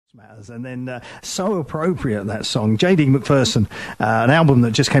Matters. And then so appropriate, that song, J.D. McPherson, an album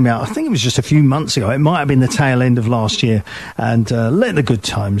that just came out, I think it was just a few months ago. It might have been the tail end of last year, and Let the Good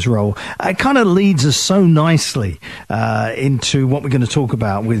Times Roll. It kind of leads us so nicely into what we're going to talk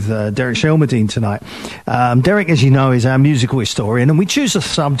about with Derek Shelmerdine tonight. Derek, as you know, is our musical historian, and we choose a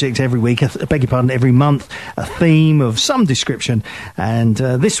subject every week, every month, a theme of some description, and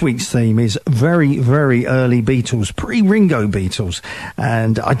this week's theme is very, very early Beatles, pre-Ringo Beatles,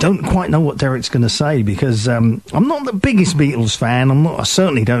 and I don't quite know what Derek's going to say because I'm not the biggest Beatles fan. I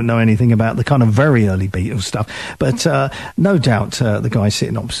certainly don't know anything about the kind of very early Beatles stuff. But no doubt the guy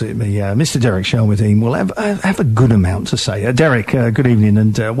sitting opposite me, Mr. Derek Shelmerdine, will have a good amount to say. Derek, good evening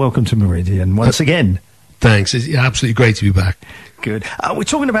and welcome to Meridian once again. Thanks. It's absolutely great to be back. Good. We're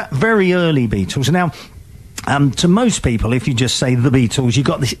talking about very early Beatles. Now, to most people, if you just say the Beatles, you've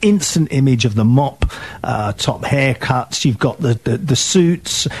got this instant image of the mop top haircuts, you've got the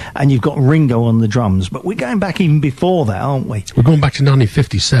suits, and you've got Ringo on the drums. But we're going back even before that, aren't we? We're going back to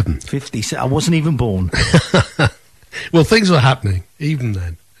 1957. 57. I wasn't even born. Well, things were happening even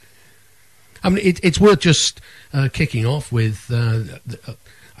then. I mean, it's worth just kicking off with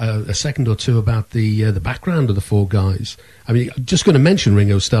a second or two about the background of the four guys. I mean, I'm just going to mention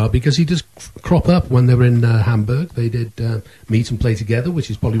Ringo Starr because he does crop up when they were in Hamburg. They did meet and play together, which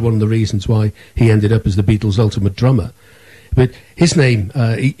is probably one of the reasons why he ended up as the Beatles' ultimate drummer. But his name,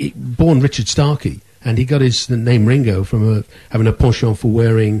 born Richard Starkey, and he got his name Ringo from having a penchant for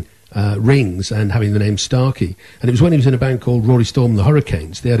wearing rings and having the name Starkey. And it was when he was in a band called Rory Storm and the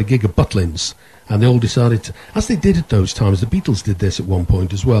Hurricanes. They had a gig at Butlins. And they all decided to, as they did at those times, the Beatles did this at one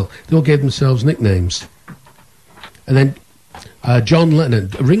point as well, they all gave themselves nicknames. And then John Lennon,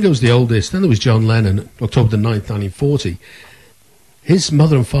 Ringo's the oldest, then there was John Lennon, October the 9th, 1940. His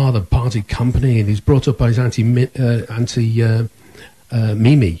mother and father parted company, and he's brought up by his auntie Mimi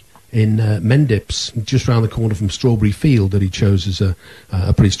in Mendips, just round the corner from Strawberry Field, that he chose as a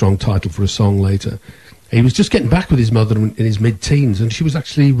pretty strong title for a song later. He was just getting back with his mother in his mid-teens, and she was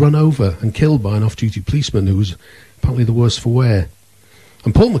actually run over and killed by an off-duty policeman who was apparently the worse for wear.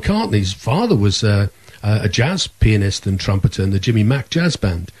 And Paul McCartney's father was a jazz pianist and trumpeter in the Jimmy Mack Jazz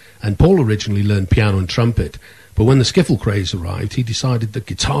Band, and Paul originally learned piano and trumpet, but when the skiffle craze arrived, he decided that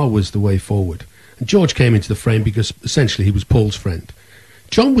guitar was the way forward. And George came into the frame because essentially he was Paul's friend.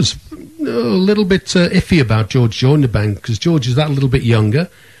 John was a little bit iffy about George joining the band because George is that little bit younger.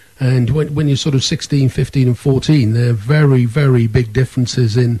 And when you're sort of 16, 15 and 14, there are very, very big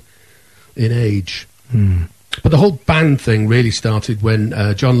differences in age. Mm. But the whole band thing really started when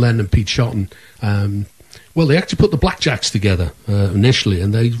John Lennon and Pete Shotton, they actually put the Blackjacks together initially,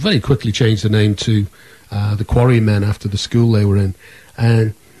 and they very quickly changed the name to the Quarrymen after the school they were in.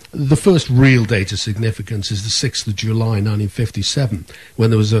 And the first real date of significance is the 6th of July, 1957, when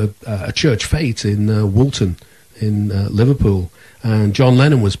there was a church fete in Woolton in Liverpool. And John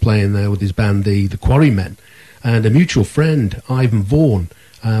Lennon was playing there with his band, the Quarrymen. And a mutual friend, Ivan Vaughan,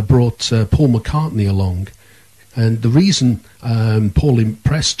 brought Paul McCartney along. And the reason Paul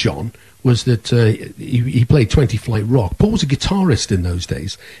impressed John was that he played 20 Flight Rock. Paul was a guitarist in those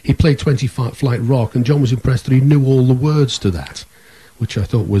days. He played 20 Flight Rock, and John was impressed that he knew all the words to that, which I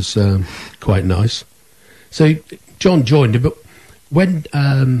thought was quite nice. So John joined him, but when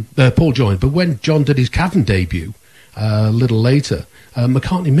Paul joined, but when John did his Cavern debut, a little later,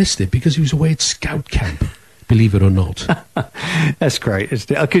 McCartney missed it because he was away at scout camp, believe it or not. That's great,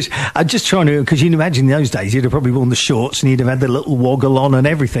 isn't it? Because I'm just trying to, because you can imagine in those days you'd have probably worn the shorts and you'd have had the little woggle on and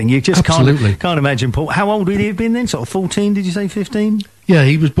everything. You just can't imagine Paul. How old would he have been then? Sort of 14, did you say 15? Yeah,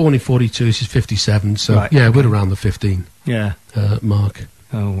 he was born in 42, this is 57, so right, yeah, we're around the 15 mark.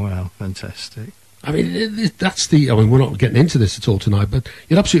 Oh, wow, fantastic. I mean, we're not getting into this at all tonight, but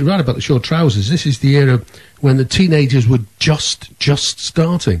you're absolutely right about the short trousers. This is the era when the teenagers were just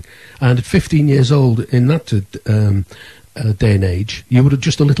starting. And at 15 years old, in that day and age, you were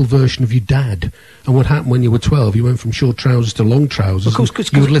just a little version of your dad. And what happened when you were 12, you went from short trousers to long trousers. Of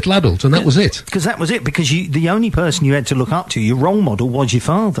course, you were a little adult, and that was it. Because that was it, because the only person you had to look up to, your role model, was your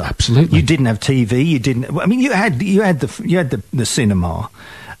father. Absolutely. You didn't have TV, you had the cinema.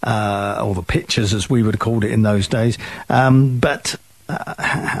 Or the pictures, as we would have called it in those days. But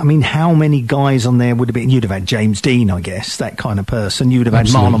how many guys on there would have been? You'd have had James Dean, I guess, that kind of person. You'd have had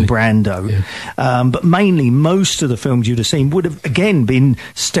Marlon Brando. Yeah. But mainly, most of the films you'd have seen would have, again, been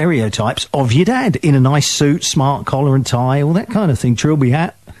stereotypes of your dad in a nice suit, smart collar and tie, all that kind of thing, trilby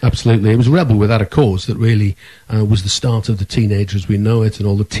hat. Absolutely. It was Rebel Without a Cause that really was the start of the teenager as we know it, and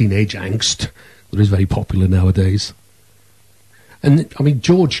all the teenage angst that is very popular nowadays. And, I mean,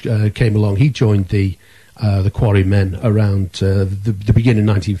 George came along. He joined the the Quarrymen around the beginning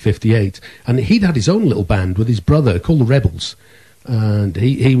of 1958, and he'd had his own little band with his brother called the Rebels, and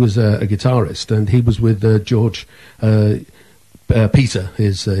he was a guitarist, and he was with George Peter,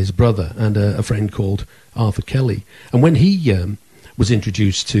 his brother, and a friend called Arthur Kelly. And when he was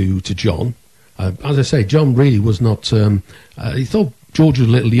introduced to John, as I say, John really was not. He thought George was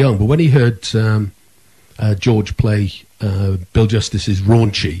a little young, but when he heard George play Bill Justice's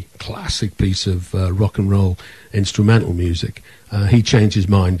Raunchy, classic piece of rock and roll instrumental music, he changed his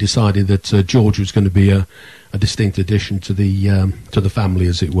mind, decided that George was going to be a distinct addition to the family,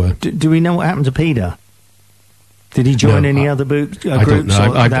 as it were. Do we know what happened to Peter? Did he join any other groups? I don't know.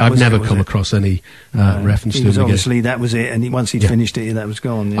 I've never come across any reference to him again. Obviously, that was it, and once he'd finished it, that was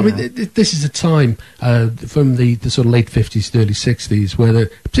gone. Yeah. I mean, this is a time from the sort of late 50s, early 60s, where,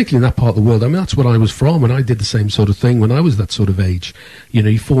 particularly in that part of the world, I mean, that's what I was from, and I did the same sort of thing when I was that sort of age. You know,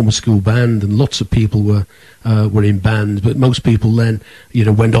 you form a school band, and lots of people were in bands, but most people then, you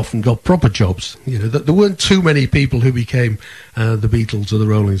know, went off and got proper jobs. You know, there weren't too many people who became the Beatles or the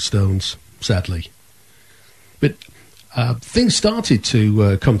Rolling Stones, sadly. But things started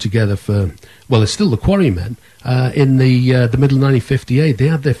to come together for, well, it's still the Quarrymen. In the middle of 1958, they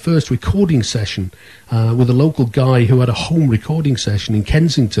had their first recording session with a local guy who had a home recording session in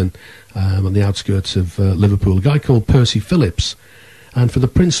Kensington, on the outskirts of Liverpool, a guy called Percy Phillips. And for the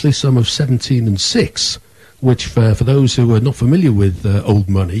princely sum of 17 and 6, which for those who are not familiar with old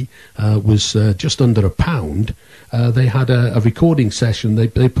money, was just under £1, they had a recording session. They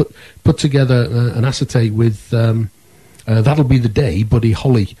put together an acetate with That'll Be the Day, Buddy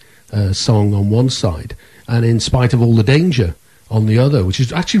Holly song on one side, and In Spite of All the Danger on the other, which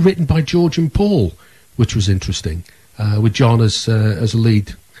is actually written by George and Paul, which was interesting, with John as a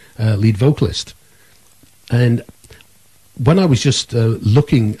lead vocalist. And when I was just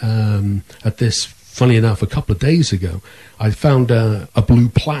looking at this, funny enough, a couple of days ago, I found a blue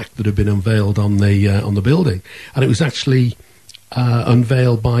plaque that had been unveiled on the building, and it was actually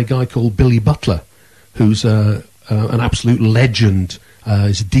unveiled by a guy called Billy Butler, who's an absolute legend.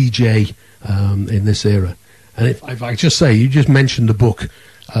 He's a DJ in this era. And if I just say, you just mentioned the book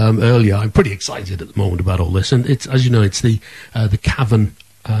earlier, I'm pretty excited at the moment about all this, and it's, as you know, it's the Cavern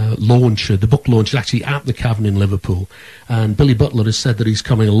launch. The book launch is actually at the Cavern in Liverpool, and Billy Butler has said that he's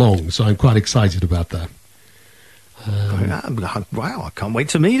coming along, so I'm quite excited about that. Wow, I can't wait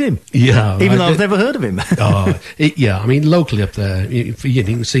to meet him. Yeah, even though I've never heard of him. Yeah, I mean, locally up there, you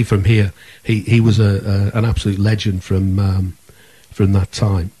can see from here, he was an absolute legend from that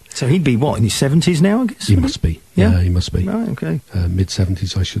time. So he'd be what, in his 70s now, I guess? He must be. Yeah, he must be. Right, okay. Mid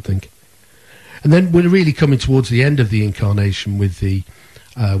 70s, I should think. And then we're really coming towards the end of the incarnation with the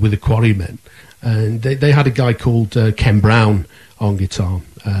Quarrymen, and they had a guy called Ken Brown on guitar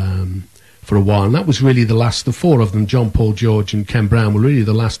for a while, and that was really the last. The four of them, John, Paul, George, and Ken Brown, were really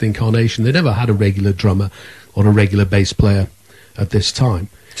the last incarnation. They never had a regular drummer or a regular bass player at this time.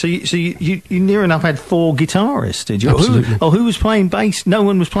 So you near enough had four guitarists, did you? Absolutely. Who was playing bass? No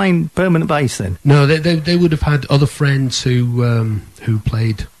one was playing permanent bass then? No, they would have had other friends who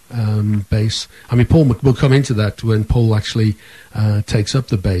played bass. I mean, Paul will come into that when Paul actually takes up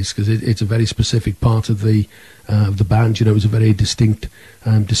the bass, because it's a very specific part of the band. You know, it was a very distinct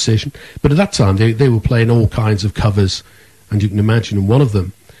decision. But at that time, they were playing all kinds of covers, and you can imagine one of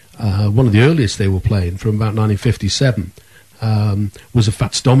them, one of the earliest they were playing from about 1957, was a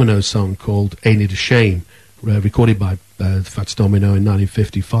Fats Domino song called Ain't It a Shame, recorded by Fats Domino in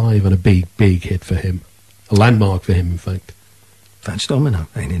 1955, and a big hit for him, a landmark for him, in fact. Fats Domino,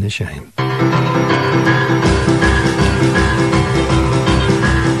 Ain't It a Shame.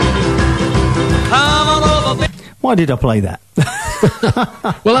 Why did I play that?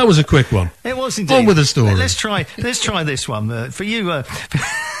 Well, that was a quick one. It was indeed. On with the story. Let's try this one for you.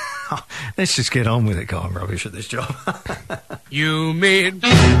 Let's just get on with it. God, I'm rubbish at this job. You made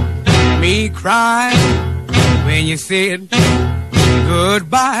me cry when you said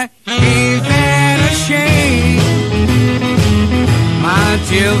goodbye. Ain't that a shame? My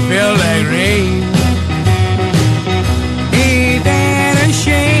tears feel like rain. Ain't that a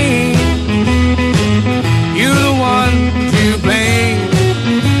shame? You're the one to blame.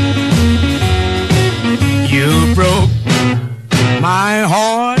 You broke my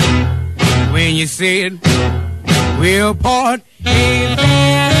heart when you said we'll part. Ain't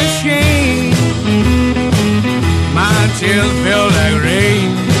that a shame? My tears feel like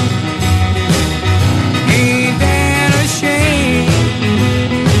rain. Ain't that a shame?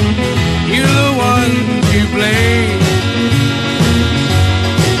 You're the one to blame.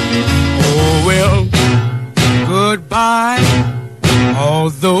 Oh well, goodbye.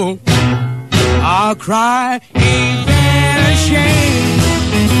 Although I'll cry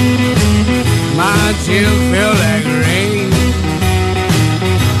tears feel like rain.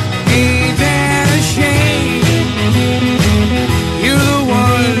 Ain't that a shame? You're the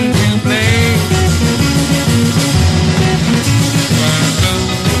one to blame.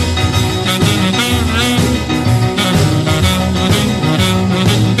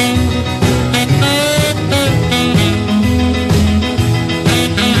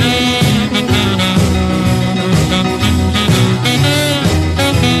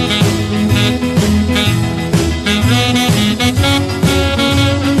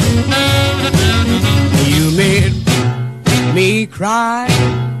 Cry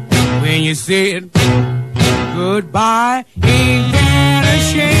when you said goodbye. Ain't that a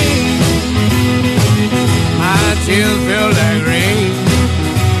shame? My tears feel like rain.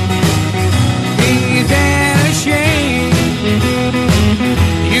 Ain't that a shame?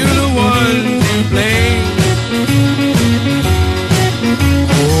 You're the one to blame.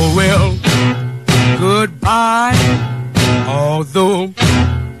 Oh well, goodbye. Although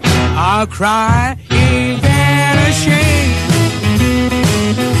I'll cry, ain't that a shame?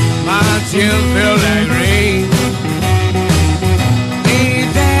 My tears feel like rain.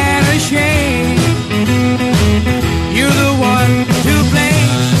 Ain't that a shame? You're the one to blame.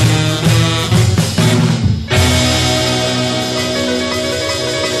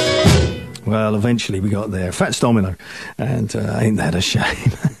 Well, eventually we got there. Fats Domino, and ain't that a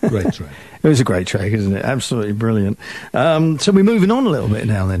shame? Great track. It was a great track, isn't it? Absolutely brilliant. So we're moving on a little bit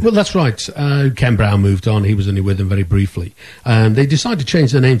now then. Well, that's right. Ken Brown moved on. He was only with them very briefly. And they decided to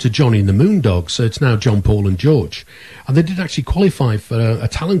change their name to Johnny and the Moondogs, so it's now John, Paul and George. And they did actually qualify for a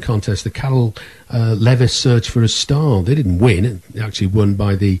talent contest, the Carol Levis Search for a Star. They didn't win. It actually won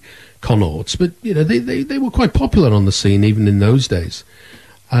by the Connaughts. But, you know, they were quite popular on the scene even in those days.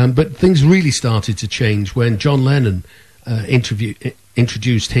 But things really started to change when John Lennon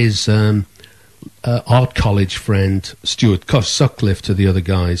introduced his art college friend Stuart Sutcliffe to the other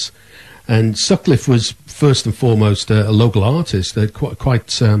guys. And Sutcliffe was first and foremost a local artist, a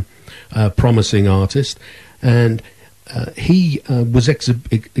quite promising artist. And he was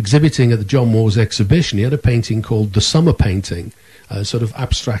exhibiting at the John Moores exhibition. He had a painting called The Summer Painting, sort of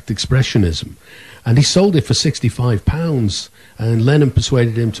abstract expressionism. And he sold it for £65. And Lennon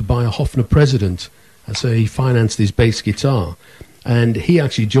persuaded him to buy a Hofner President. And so he financed his bass guitar. And he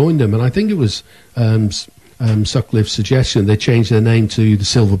actually joined them. And I think it was Sutcliffe's suggestion they changed their name to the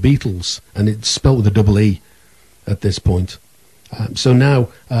Silver Beatles. And it's spelled with a double E at this point. So now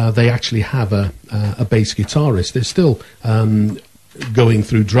they actually have a bass guitarist. They're still going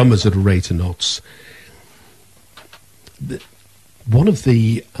through drummers at a rate of knots. One of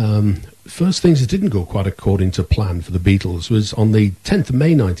the first things that didn't go quite according to plan for the Beatles was on the 10th of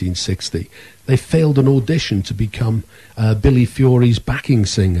May 1960, they failed an audition to become Billy Fury's backing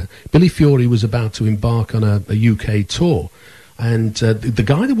singer. Billy Fury was about to embark on a UK tour, and the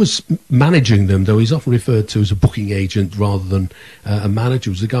guy that was managing them, though he's often referred to as a booking agent rather than a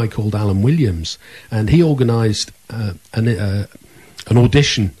manager, was a guy called Alan Williams, and he organised an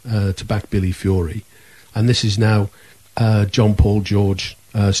audition to back Billy Fury, and this is now John, Paul, George,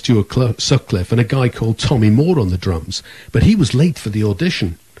 Stuart Sutcliffe, and a guy called Tommy Moore on the drums. But he was late for the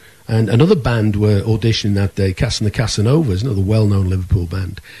audition. And another band were auditioning that day, Cass and the Casanovas, another well-known Liverpool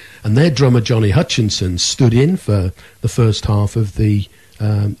band. And their drummer, Johnny Hutchinson, stood in for the first half of the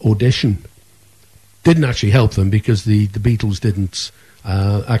audition. Didn't actually help them because the Beatles didn't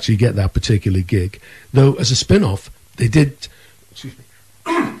actually get that particular gig. Though, as a spin-off, they did... Excuse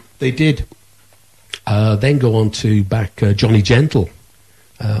me. They did... then go on to back Johnny Gentle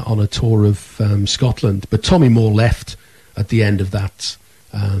on a tour of Scotland. But Tommy Moore left at the end of that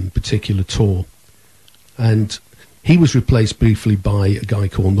particular tour. And he was replaced briefly by a guy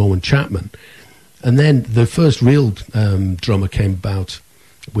called Norman Chapman. And then the first real drummer came about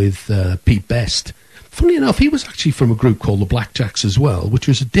with Pete Best. Funnily enough, he was actually from a group called the Blackjacks as well, which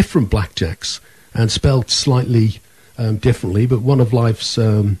was a different Blackjacks and spelled slightly differently, but one of life's...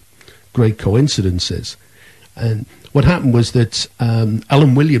 great coincidences. And what happened was that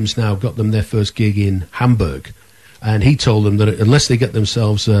Alan Williams now got them their first gig in Hamburg, and he told them that unless they get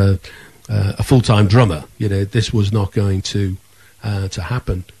themselves a full-time drummer, you know, this was not going to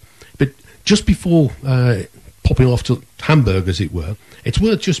happen. But just before popping off to Hamburg, as it were, it's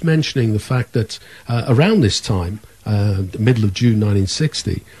worth just mentioning the fact that around this time, the middle of June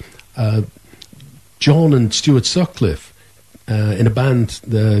 1960, John and Stuart Sutcliffe, in a band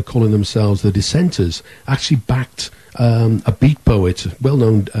calling themselves the Dissenters, actually backed a beat poet, a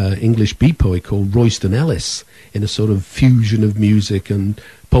well-known English beat poet called Royston Ellis, in a sort of fusion of music and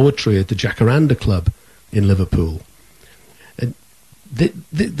poetry at the Jacaranda Club in Liverpool. And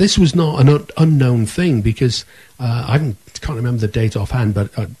this was not an unknown thing, because I can't remember the date offhand,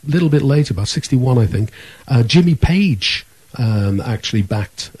 but a little bit later, about 61, I think, Jimmy Page actually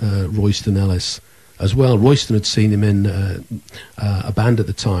backed Royston Ellis as well. Royston had seen him in a band at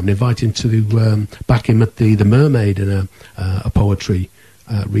the time and invited him to back him at the Mermaid in a poetry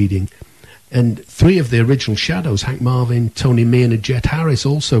reading. And three of the original Shadows, Hank Marvin, Tony Meehan and Jet Harris,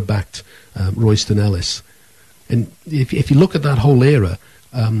 also backed Royston Ellis. And if you look at that whole era,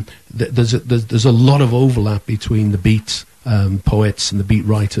 there's a lot of overlap between the beat poets and the beat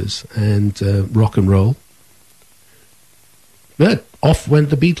writers and rock and roll. But off went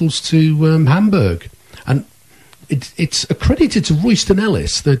the Beatles to Hamburg, and it's accredited to Royston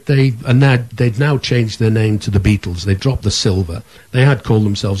Ellis that they'd now changed their name to the Beatles. They dropped the silver. They had called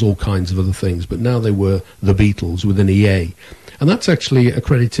themselves all kinds of other things, but now they were the Beatles with an EA. And that's actually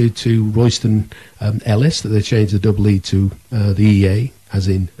accredited to Royston Ellis, that they changed the double E to the EA, as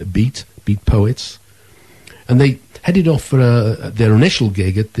in beat poets. And they headed off for their initial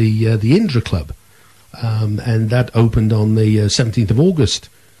gig at the Indra Club. And that opened on the 17th of August,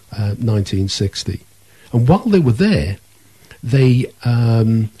 1960. And while they were there, they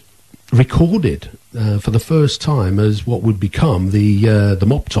recorded for the first time as what would become the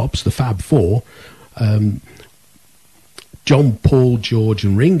Mop Tops, the Fab Four, John, Paul, George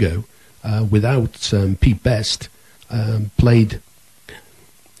and Ringo, without Pete Best, played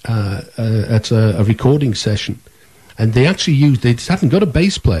at a recording session. And they actually they hadn't got a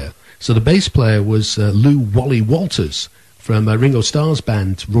bass player. So the bass player was Lou Wally Walters from Ringo Starr's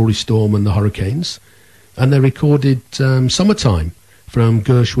band, Rory Storm and the Hurricanes. And they recorded Summertime from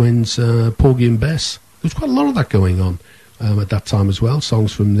Gershwin's Porgy and Bess. There was quite a lot of that going on at that time as well,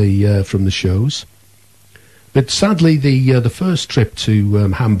 songs from the shows. But sadly, the first trip to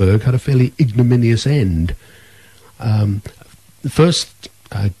Hamburg had a fairly ignominious end. The first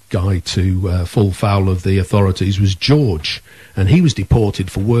guy to fall foul of the authorities was George, and he was deported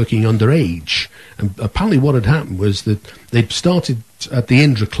for working underage. And apparently what had happened was that they'd started at the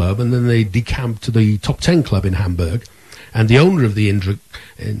Indra Club, and then they decamped to the Top 10 Club in Hamburg. And the owner of the Indra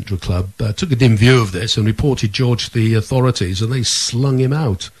Club took a dim view of this and reported George to the authorities, and they slung him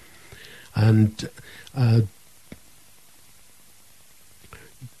out. And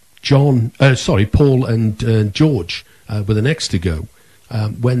Paul and George were the next to go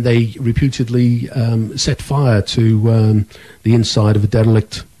when they reputedly set fire to the inside of a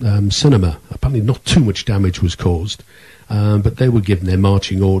derelict cinema. Apparently not too much damage was caused, but they were given their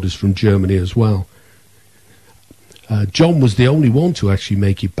marching orders from Germany as well. John was the only one to actually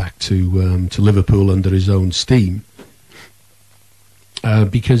make it back to Liverpool under his own steam,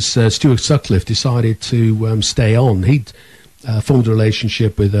 because Stuart Sutcliffe decided to stay on. He'd formed a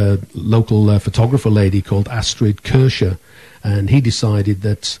relationship with a local photographer lady called Astrid Kirscher, and he decided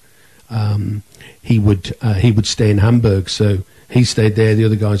that he would stay in Hamburg. So he stayed there. The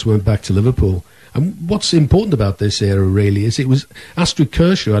other guys went back to Liverpool. And what's important about this era really is it was Astrid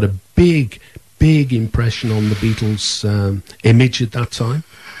Kirscher had a big impression on the Beatles' image at that time.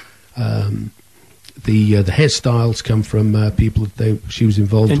 The hairstyles come from people that she was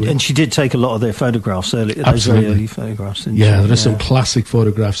involved with. And she did take a lot of their photographs early. Absolutely. Those very early photographs. Yeah, there are some classic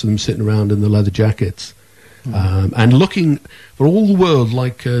photographs of them sitting around in the leather jackets. And looking for all the world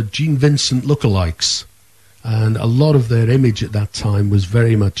like Gene Vincent lookalikes. And a lot of their image at that time was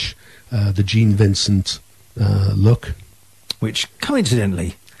very much the Gene Vincent look. Which,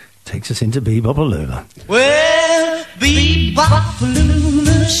 coincidentally, takes us into Bebopalula. Well,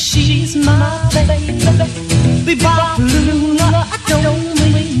 Bebopalula, she's my baby. Bebopalula, I don't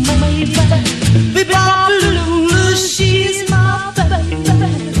mean my baby. Bebopalula, she's my baby.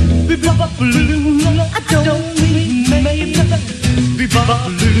 Bebopalula, I don't mean my baby.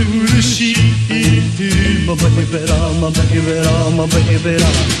 Bebopalula, she's my baby, my baby.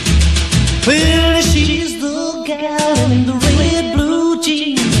 Well, she's the gal in the red blue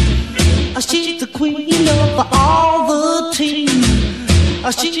jeans. She's the queen of all the team.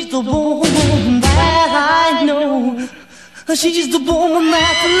 She's the woman that I know. She's the woman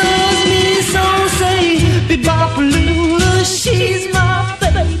that loves me so. Say, Bebopalula, she's my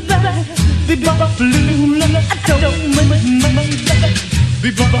baby. Bebopalula, I don't mind my baby.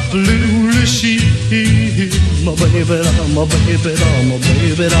 Bebopalula, she's my baby, my baby, my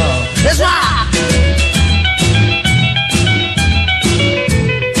baby. That's right.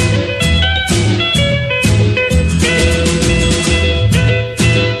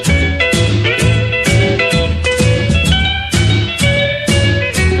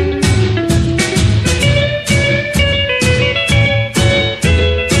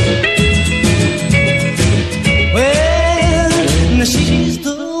 She's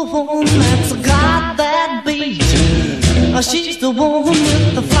one that's got that beat. She's the one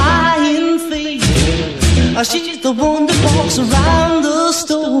with the flying feet. She's the one that walks around the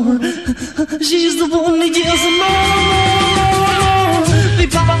store. She's the one that yells more.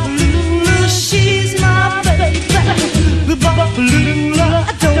 Be-ba-ba-lula, she's my baby. Be-ba-ba-lula,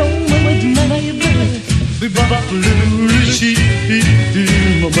 I don't know it, maybe. Be-ba-ba-lula, she's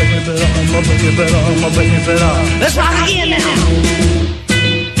my baby, my baby, my baby. Let's rock again now.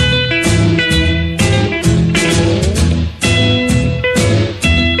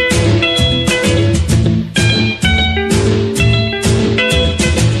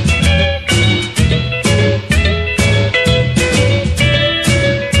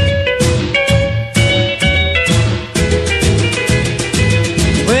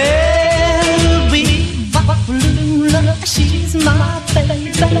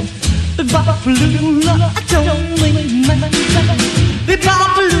 Be-ba-ba-lula, I don't mean maybe.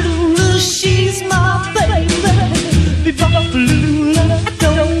 Be-ba-ba-lula, she's my baby. Be-ba-ba-lula, I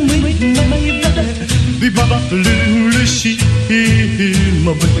don't mean maybe. Be-ba-ba-lula, she's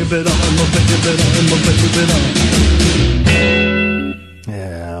my baby, my baby.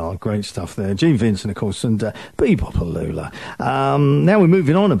 Yeah, great stuff there. Gene Vincent, of course, and Be-ba-ba-lula. Now we're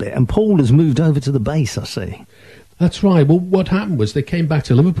moving on a bit, and Paul has moved over to the bass, I see. That's right. Well, what happened was they came back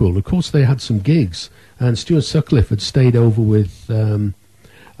to Liverpool. Of course, they had some gigs, and Stuart Sutcliffe had stayed over with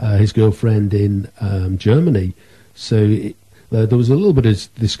his girlfriend in Germany. So there was a little bit of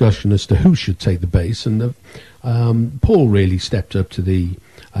discussion as to who should take the bass, and Paul really stepped up to the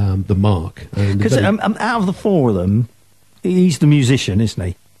mark. Because out of the four of them, he's the musician, isn't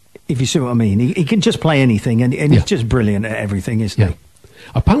he? If you see what I mean. He can just play anything, and he's just brilliant at everything, isn't he?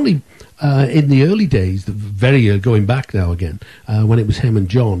 Apparently, in the early days, going back now again, when it was him and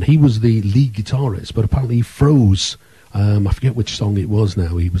John, he was the lead guitarist, but apparently he froze. I forget which song it was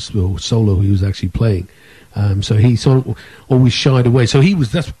now. He was solo. He was actually playing, so he sort of always shied away. So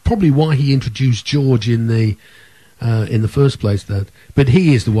that's probably why he introduced George in the first place. But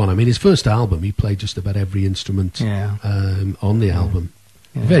he is the one. I mean, his first album, he played just about every instrument on the album.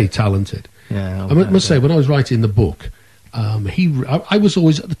 Yeah. Very talented. Yeah, I must say, when I was writing the book. I was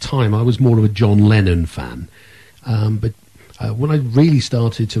always, at the time, I was more of a John Lennon fan. But when I really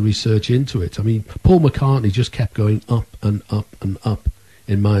started to research into it, I mean, Paul McCartney just kept going up and up and up,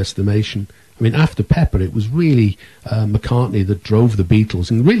 in my estimation. I mean, after Pepper, it was really McCartney that drove the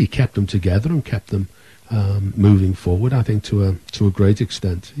Beatles and really kept them together and kept them moving forward, I think, to a great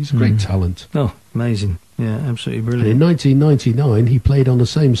extent. He's a great talent. Oh, amazing. Yeah, absolutely brilliant. And in 1999, he played on the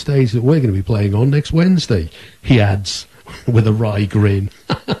same stage that we're going to be playing on next Wednesday, he adds, with a wry grin.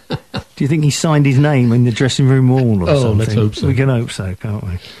 Do you think he signed his name in the dressing room wall or something? Oh, let's hope so. We can hope so, can't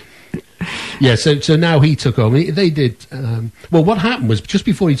we? Yeah, so now he took over. They did... well, what happened was, just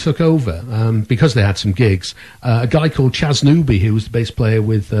before he took over, because they had some gigs, a guy called Chas Newby, who was the bass player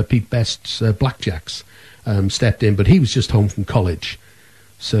with Pete Best's Blackjacks, stepped in, but he was just home from college.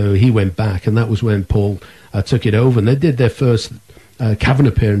 So he went back, and that was when Paul took it over. And they did their first Cavern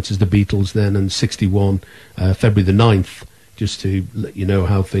appearance as the Beatles then in 1961, February the 9th, just to let you know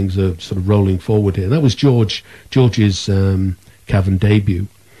how things are sort of rolling forward here. And that was George's Cavern debut.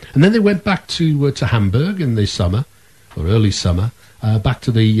 And then they went back to Hamburg in the summer, or early summer, back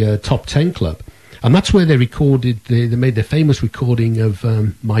to the Top 10 Club. And that's where they recorded, they made their famous recording of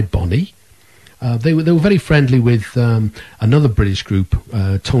My Bonnie. They were very friendly with another British group,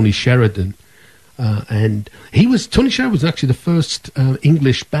 Tony Sheridan. And Tony Sheridan was actually the first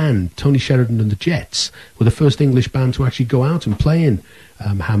English band. Tony Sheridan and the Jets were the first English band to actually go out and play in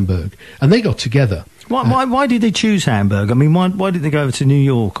Hamburg. And they got together. Why did they choose Hamburg? I mean, why did they go over to New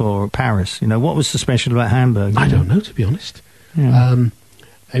York or Paris? You know, what was so special about Hamburg? I don't know, to be honest. Yeah.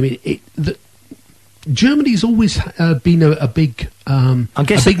 I mean, Germany's always been a big, big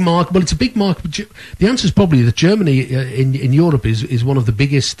market. Well, it's a big market. The answer is probably that Germany in Europe is one of the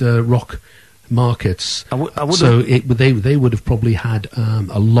biggest rock markets. They would have probably had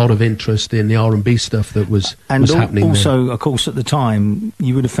a lot of interest in the R&B stuff that was happening. Also, of course, at the time,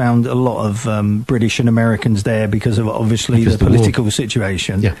 you would have found a lot of British and Americans there because of obviously the political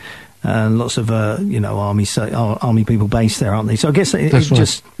situation. Yeah. And lots of army people based there, aren't they? So I guess I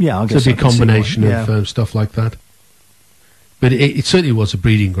guess it's a combination of stuff like that. But it certainly was a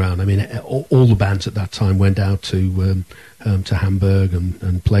breeding ground. I mean, all the bands at that time went out to Hamburg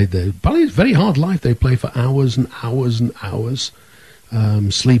and played there. But it's a very hard life. They play for hours and hours and hours.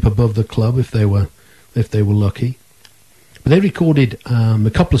 Sleep above the club if they were lucky. But they recorded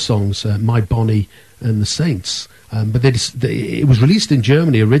a couple of songs, My Bonnie and The Saints. But it was released in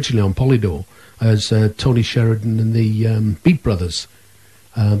Germany originally on Polydor as Tony Sheridan and the Beat Brothers.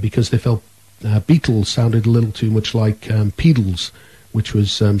 because they felt Beatles sounded a little too much like Beatles, which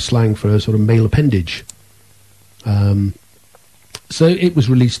was slang for a sort of male appendage. So it was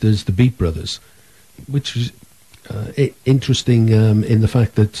released as the Beat Brothers, which was interesting in the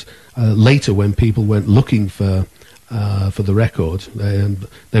fact that later, when people went looking for the record,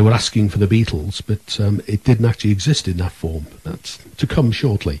 they were asking for the Beatles, but it didn't actually exist in that form. That's to come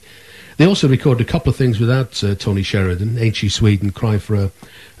shortly. They also recorded a couple of things without Tony Sheridan, Ain't She Sweet and Cry for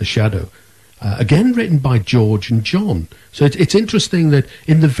a Shadow. Again, written by George and John. So it's interesting that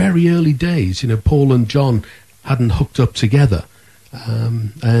in the very early days, Paul and John hadn't hooked up together.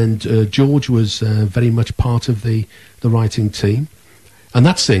 And George was very much part of the writing team. And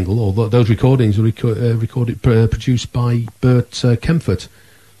that single, or those recordings, were produced by Bert Kempfert,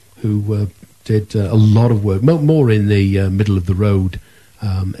 who did a lot of work, more in the middle of the road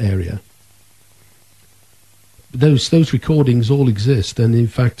area. Those recordings all exist, and in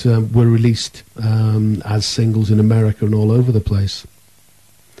fact were released as singles in America and all over the place.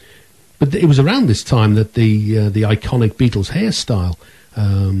 But it was around this time that the iconic Beatles hairstyle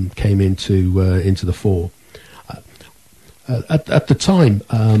came into the fore. At the time,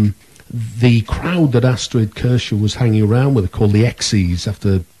 the crowd that Astrid Kircher was hanging around with, called the X's,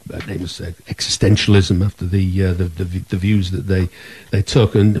 after name was existentialism, after the views that they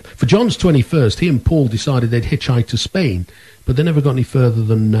took. And for John's 21st, he and Paul decided they'd hitchhike to Spain, but they never got any further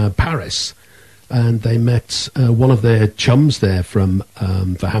than Paris. And they met one of their chums there for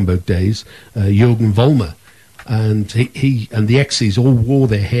Hamburg days, Jürgen Vollmer, and he and the X's all wore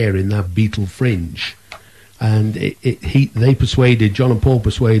their hair in that Beatle fringe, and John and Paul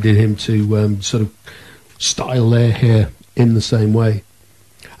persuaded him to sort of style their hair in the same way,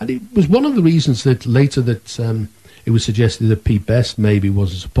 and it was one of the reasons that later that it was suggested that Pete Best maybe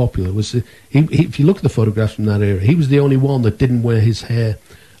wasn't so popular. Was if you look at the photographs from that era, he was the only one that didn't wear his hair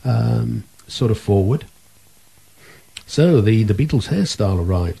sort of forward. So the Beatles hairstyle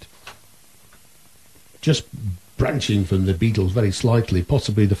arrived, just branching from the Beatles very slightly.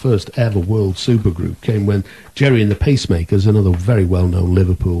 Possibly the first ever world supergroup came when Jerry and the Pacemakers, another very well-known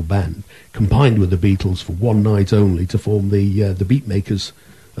Liverpool band, combined with the Beatles for one night only to form the Beatmakers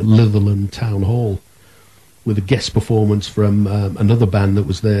at Litherland Town Hall, with a guest performance from another band that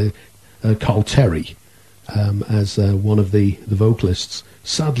was there, Carl Terry, as one of the vocalists.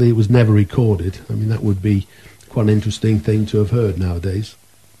 Sadly, it was never recorded. I mean, that would be quite an interesting thing to have heard nowadays.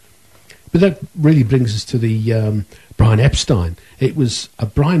 But that really brings us to the Brian Epstein. It was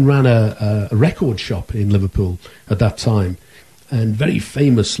Brian ran a record shop in Liverpool at that time, and very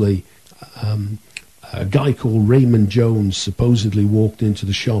famously, a guy called Raymond Jones supposedly walked into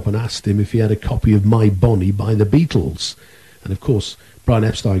the shop and asked him if he had a copy of My Bonnie by the Beatles. And of course, Brian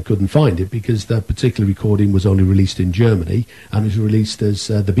Epstein couldn't find it because that particular recording was only released in Germany and was released as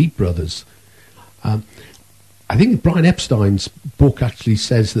the Beat Brothers. I think Brian Epstein's book actually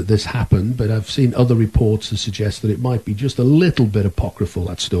says that this happened, but I've seen other reports that suggest that it might be just a little bit apocryphal,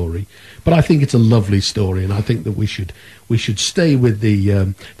 that story. But I think it's a lovely story, and I think that we should stay with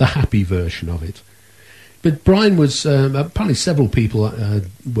the happy version of it. But Brian was apparently several people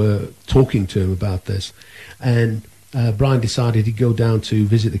were talking to him about this, and Brian decided he'd go down to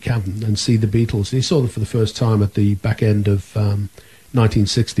visit the cabin and see the Beatles. And he saw them for the first time at the back end of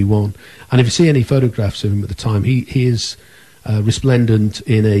 1961. And if you see any photographs of him at the time, he is resplendent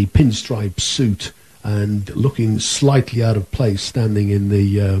in a pinstripe suit and looking slightly out of place, standing in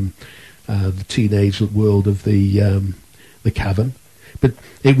the teenage world of the cavern. But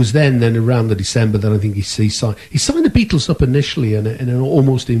it was then around the December that I think he signed the Beatles up initially in an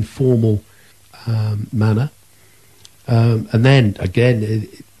almost informal manner. And then again,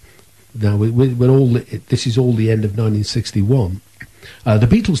 this is all the end of 1961. The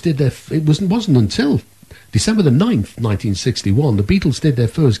Beatles did it wasn't until December the 9th, 1961, the Beatles did their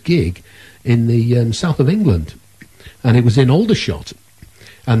first gig in the south of England, and it was in Aldershot,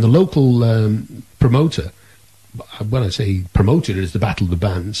 and the local promoter, when I say promoted it as the Battle of the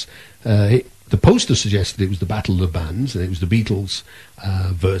Bands, the poster suggested it was the Battle of the Bands, and it was the Beatles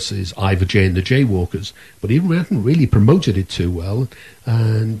versus Ivor J and the Jaywalkers, but he hadn't really promoted it too well,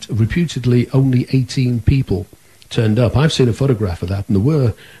 and reputedly only 18 people turned up. I've seen a photograph of that, and there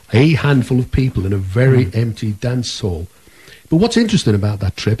were a handful of people in a very empty dance hall. But what's interesting about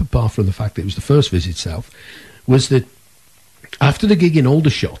that trip, apart from the fact that it was the first visit south, was that after the gig in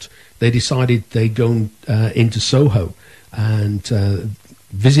Aldershot, they decided they'd go into Soho and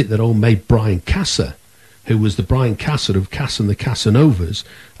visit their old mate Brian Casser, who was the Brian Casser of Cass and the Casanovas,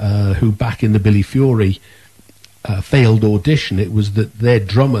 who back in the Billy Fury failed audition. It was their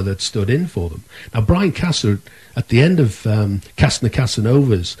drummer that stood in for them. Now, Brian Casser, at the end of Casting the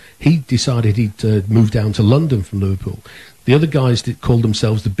Casanovas, he decided he'd move down to London from Liverpool. The other guys called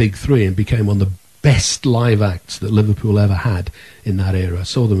themselves the Big Three and became one of the best live acts that Liverpool ever had in that era. I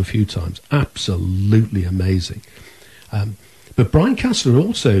saw them a few times. Absolutely amazing. But Brian Casser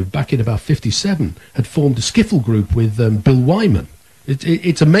also, back in about 57, had formed a skiffle group with Bill Wyman.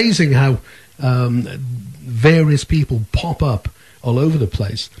 It's amazing how various people pop up all over the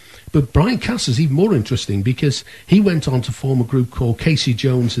place. But Brian Casser's even more interesting because he went on to form a group called Casey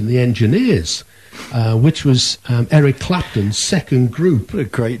Jones and the Engineers, which was Eric Clapton's second group. What a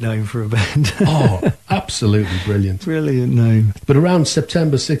great name for a band. Oh, absolutely brilliant. Brilliant name. But around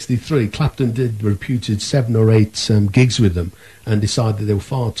September 63, Clapton did reputed 7 or 8 gigs with them and decided they were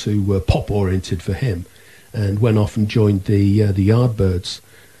far too pop-oriented for him and went off and joined the Yardbirds.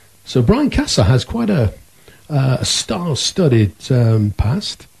 So Brian Casser has quite a star-studded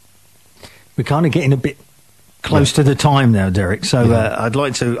past. We're kind of getting a bit close to the time now, Derek. So I don't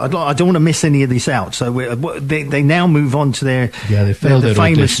want to miss any of this out. So they now move on to their they failed the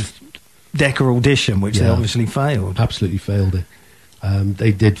famous audition. Decca audition, which they obviously failed. Absolutely failed it.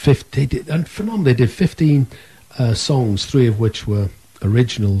 They did 15 songs, 3 of which were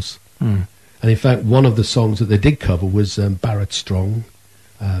originals. And in fact, one of the songs that they did cover was Barrett Strong,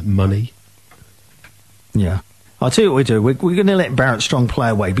 Money. Yeah. I'll tell you what we do. We're going to let Barrett Strong play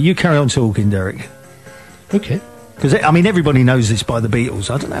away, but you carry on talking, Derek. Okay. Because, I mean, everybody knows this by the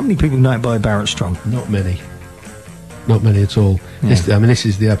Beatles. I don't know how many people know it by Barrett Strong. Not many. Not many at all. Yeah. This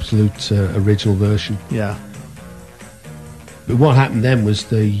is the absolute original version. Yeah. But what happened then was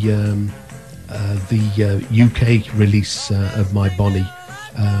the UK release of My Bonnie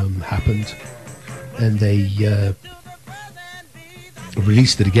happened, and they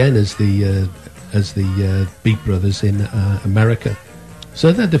released it again as the Beat Brothers in America.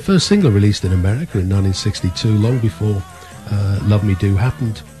 So they had the first single released in America in 1962, long before Love Me Do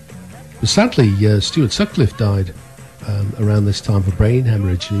happened. But sadly, Stuart Sutcliffe died around this time of a brain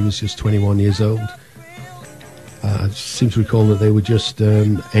hemorrhage. He was just 21 years old. I seem to recall that they were just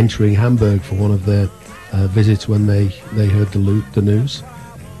entering Hamburg for one of their visits when they heard the news.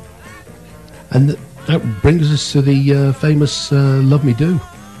 And that brings us to the famous Love Me Do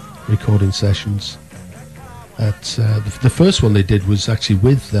recording sessions. The first one they did was actually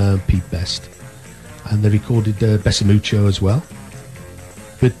with Pete Best, and they recorded Besamucho as well.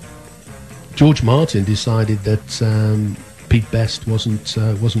 But George Martin decided that Pete Best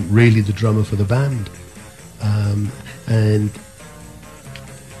wasn't really the drummer for the band, and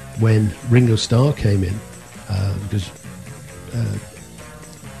when Ringo Starr came in, because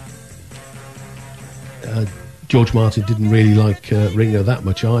George Martin didn't really like Ringo that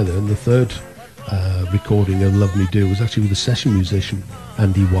much either, and the third recording of Love Me Do was actually with a session musician,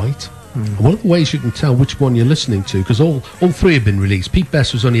 Andy White. And one of the ways you can tell which one you're listening to, because all 3 have been released. Pete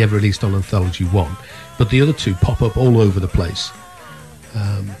Best was only ever released on Anthology 1, but the other 2 pop up all over the place.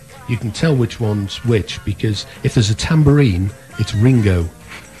 You can tell which one's which, because if there's a tambourine, it's Ringo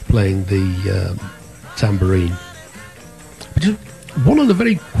playing the tambourine. But just one other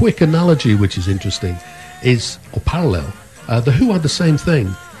very quick analogy which is interesting is, or parallel, The Who had the same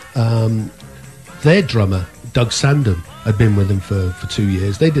thing. Their drummer, Doug Sandham, had been with them for 2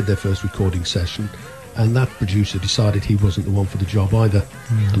 years. They did their first recording session, and that producer decided he wasn't the one for the job either.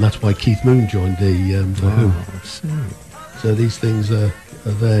 And that's why Keith Moon joined the Who. So these things are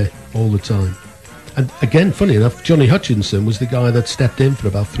there all the time. And again, funny enough, Johnny Hutchinson was the guy that stepped in for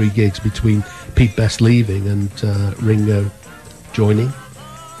about 3 gigs between Pete Best leaving and Ringo joining.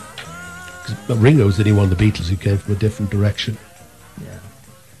 But Ringo was the only one of the Beatles who came from a different direction.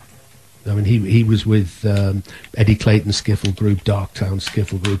 I mean, he was with Eddie Clayton's skiffle group, Darktown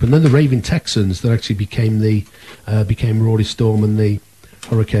skiffle group, and then the Raving Texans that actually became Rory Storm and the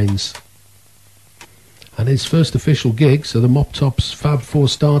Hurricanes. And his first official gig, so the Mop Tops Fab Four,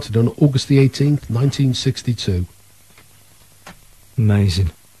 started on August the 18th, 1962.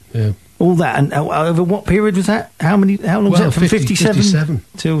 Amazing. Yeah. All that, and over what period was that? How long was that? From 57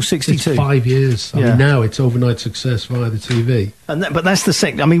 till 62? It's 5 years. I mean, now it's overnight success via the TV. And but that's the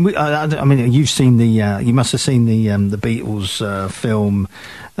second. I mean, you've seen you must have seen the Beatles film,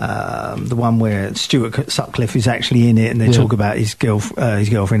 the one where Stuart Sutcliffe is actually in it, and they talk about his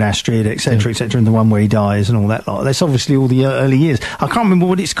girlfriend Astrid, etc., etc., and the one where he dies and all that lot. That's obviously all the early years. I can't remember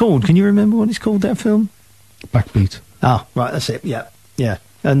what it's called. Can you remember what it's called? That film? Backbeat. Ah, right. That's it. Yeah.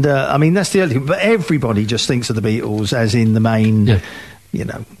 And I mean, that's the other thing. But everybody just thinks of the Beatles as in the main, mid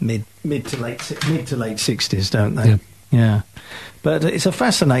to late 60s, don't they? Yeah. But it's a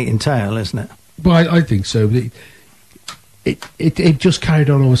fascinating tale, isn't it? But I think so. It just carried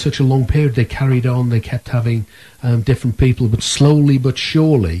on over such a long period. They carried on. They kept having different people, but slowly but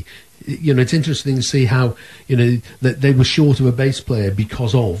surely, it's interesting to see how that they were short of a bass player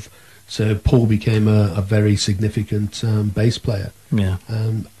because of. So Paul became a very significant bass player. Yeah.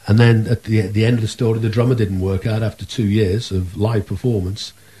 And then at the end of the story, the drummer didn't work out after 2 years of live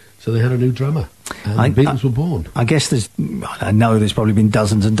performance. So they had a new drummer, and the Beatles were born. I guess I know there's probably been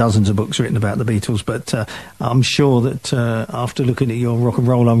dozens and dozens of books written about the Beatles, but I'm sure that after looking at your Rock and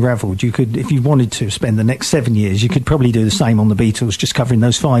Roll Unravelled, you could, if you wanted to spend the next 7 years, you could probably do the same on the Beatles, just covering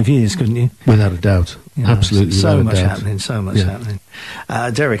those 5 years, couldn't you? Without a doubt. Absolutely. So much happening, so much happening.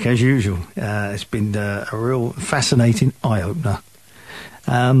 Derek, as usual, it's been a real fascinating eye-opener.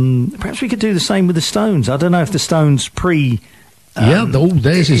 Perhaps we could do the same with the Stones. I don't know if the Stones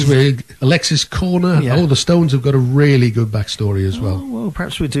theirs is where Alexis Corner. Yeah. The Stones have got a really good backstory as well. Well,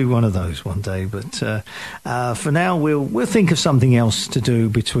 perhaps we'll do one of those one day. But for now, we'll think of something else to do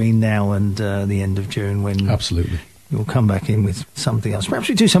between now and the end of June, when absolutely you'll come back in with something else. Perhaps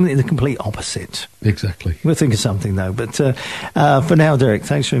we do something the complete opposite. Exactly. We'll think of something though. But for now, Derek,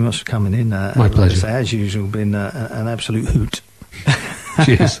 thanks very much for coming in. My pleasure. As usual, been an absolute hoot.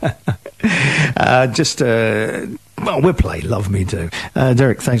 Cheers. We'll play Love Me Do.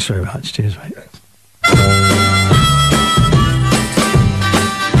 Derek, thanks very much. Cheers, mate.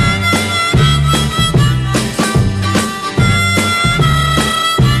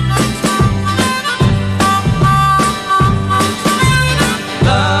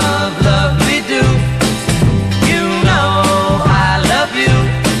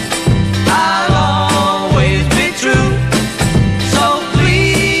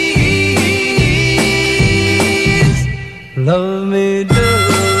 Love me do,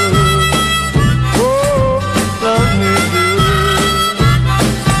 oh, love me do.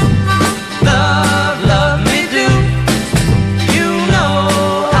 Love me do. You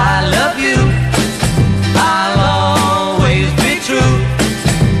know I love you. I'll always be true.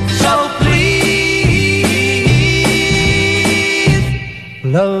 So please,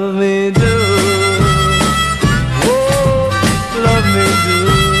 love me do, oh, love me do.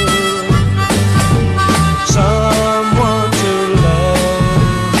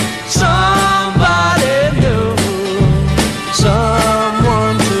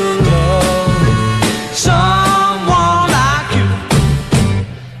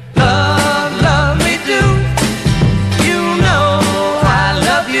 Love me do, oh, love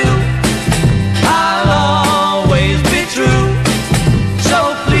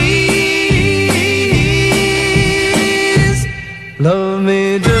me do. Love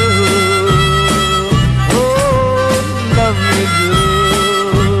me do.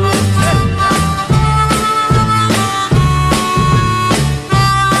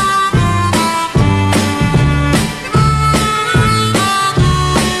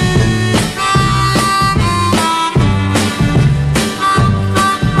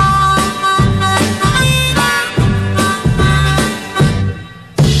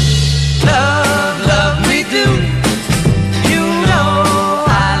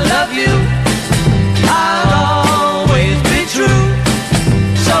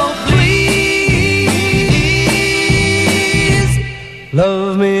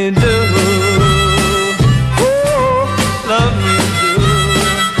 Love me do, oh, love me do,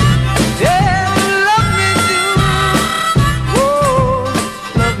 yeah, love me do, oh,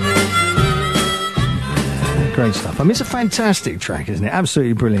 love me do. Great stuff. I mean, it's a fantastic track, isn't it?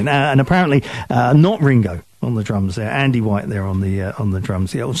 Absolutely brilliant. And apparently, not Ringo on the drums there, Andy White there on the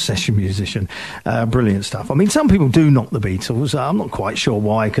drums, the old session musician. Brilliant stuff. I mean, some people do knock the Beatles. I'm not quite sure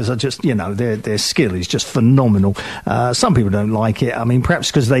why, because I just, their skill is just phenomenal. Some people don't like it. I mean,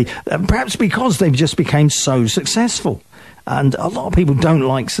 perhaps because they've just became so successful. And a lot of people don't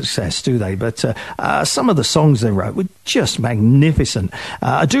like success, do they? But some of the songs they wrote were just magnificent.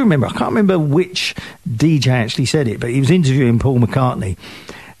 I do remember, I can't remember which DJ actually said it, but he was interviewing Paul McCartney.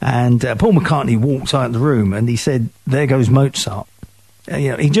 And Paul McCartney walked out of the room and he said, "There goes Mozart."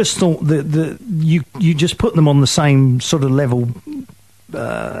 He just thought that you just put them on the same sort of level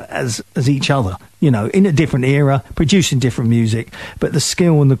as each other, in a different era, producing different music, but the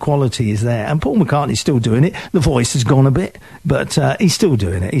skill and the quality is there. And Paul McCartney's still doing it. The voice has gone a bit, but he's still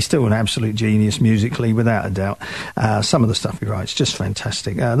doing it. He's still an absolute genius musically, without a doubt. Some of the stuff he writes, just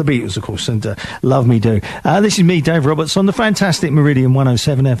fantastic. The Beatles, of course, and Love Me Do. This is me, Dave Roberts, on the fantastic Meridian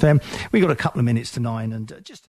 107 FM. We got a couple of minutes to 9, and just...